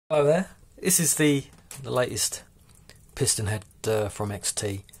Hello there, this is the latest piston head from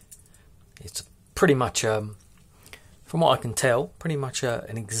XT. It's pretty much, from what I can tell, pretty much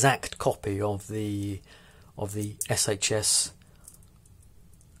an exact copy of the SHS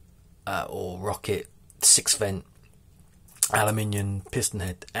or Rocket 6-vent aluminium piston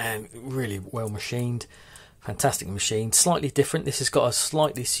head, and really well machined, fantastic machine. Slightly different. This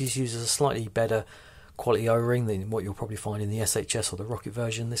uses a slightly better quality O-ring than what you'll probably find in the SHS or the Rocket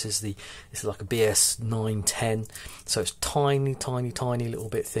version. This is like a BS 910, so it's tiny little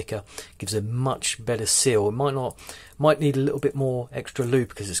bit thicker. Gives a much better seal. It might need a little bit more extra lube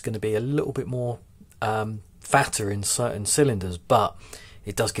because it's going to be a little bit more fatter in certain cylinders, but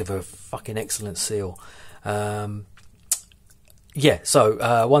it does give a fucking excellent seal. Yeah,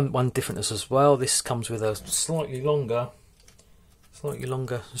 so one difference as well. This comes with a slightly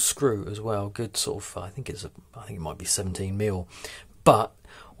longer screw as well. Good sort of, I think it might be 17mm. But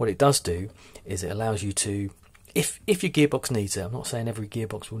what it does do is it allows you to, if your gearbox needs it, I'm not saying every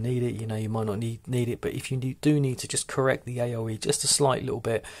gearbox will need it, you know, you might not need it, but if you do need to just correct the AOE just a slight little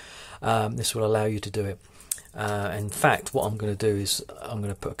bit, this will allow you to do it. In fact, what I'm going to do is I'm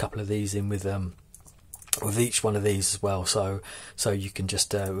going to put a couple of these in with each one of these as well, so you can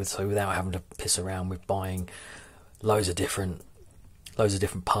just without having to piss around with buying loads of different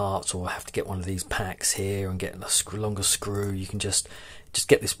parts, or have to get one of these packs here and get a longer screw. You can just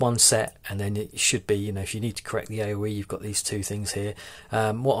get this one set, and then it should be, you know, if you need to correct the AOE, you've got these two things here.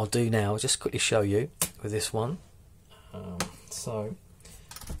 What I'll do now is just quickly show you with this one. So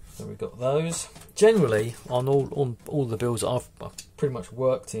we've got those. Generally, on all the builds I've pretty much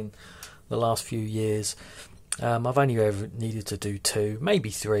worked in the last few years, I've only ever needed to do 2, maybe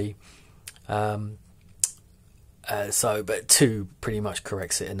 3. But 2 pretty much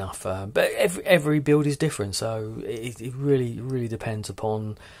corrects it enough. But every build is different, so it really depends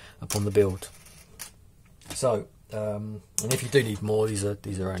upon the build. So and if you do need more, these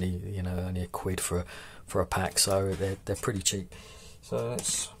are only, you know, only £1 for a pack, so they're pretty cheap. So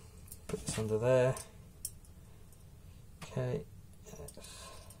let's put this under there. Okay.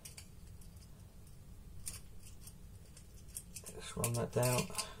 Let's run that down.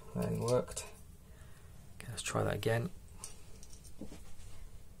 That ain't worked. Let's try that again.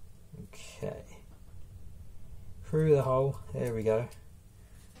 Okay. Through the hole. There we go.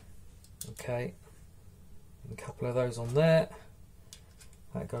 Okay. And a couple of those on there.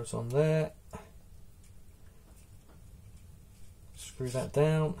 That goes on there. Screw that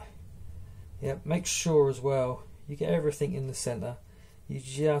down. Yep. Make sure as well you get everything in the center. You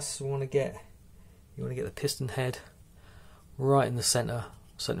just want to get the piston head right in the center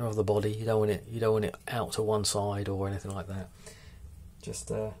of the body. You don't want it out to one side or anything like that. Just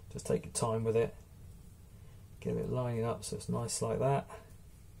take your time with it. Get it lining up so it's nice like that.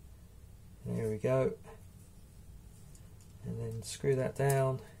 There we go. And then screw that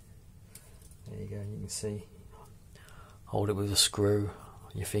down. There you go. And you can see, hold it with a screw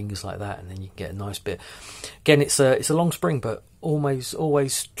on your fingers like that, and then you can get a nice bit. Again, it's a long spring, but always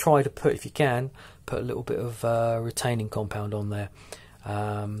try to put, if you can, put a little bit of retaining compound on there.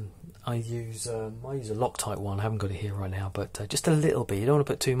 I use a Loctite one. I haven't got it here right now, but just a little bit. You don't want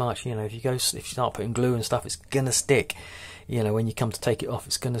to put too much. You know, if you start putting glue and stuff, it's gonna stick. You know, when you come to take it off,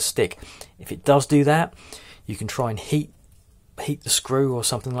 it's gonna stick. If it does do that, you can try and heat the screw or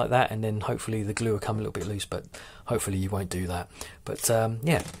something like that, and then hopefully the glue will come a little bit loose. But hopefully you won't do that. But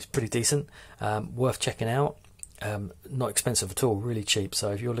yeah, it's pretty decent. Worth checking out. Not expensive at all. Really cheap.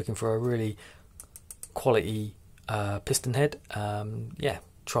 So if you're looking for a really quality piston head, yeah,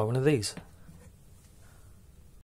 try one of these.